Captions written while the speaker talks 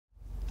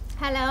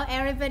Hello,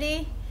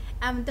 everybody.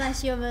 I'm Duan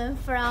Xuewen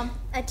from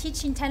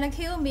teaching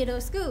Tanaku Middle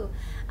School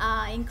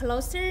in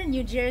Closter,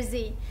 New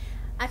Jersey.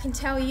 I can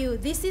tell you,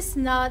 this is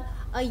not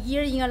a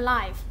year in a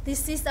life.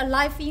 This is a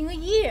life in a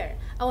year.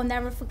 I will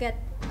never forget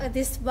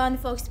this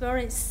wonderful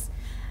experience.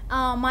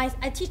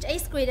 I teach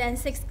 8th grade and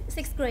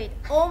 6th grade.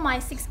 All my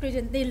 6th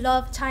graders, they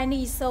love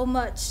Chinese so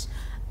much.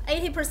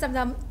 80% of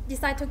them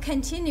decide to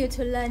continue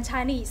to learn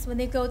Chinese when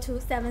they go to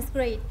 7th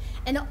grade.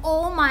 And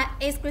all my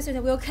 8th grade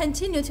students will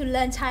continue to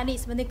learn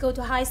Chinese when they go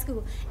to high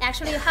school.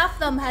 Actually, half of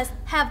them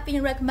have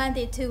been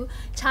recommended to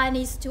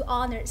Chinese to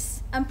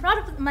honors. I'm proud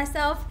of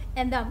myself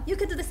and them. You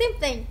can do the same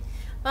thing.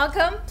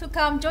 Welcome to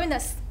come join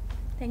us.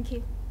 Thank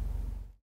you.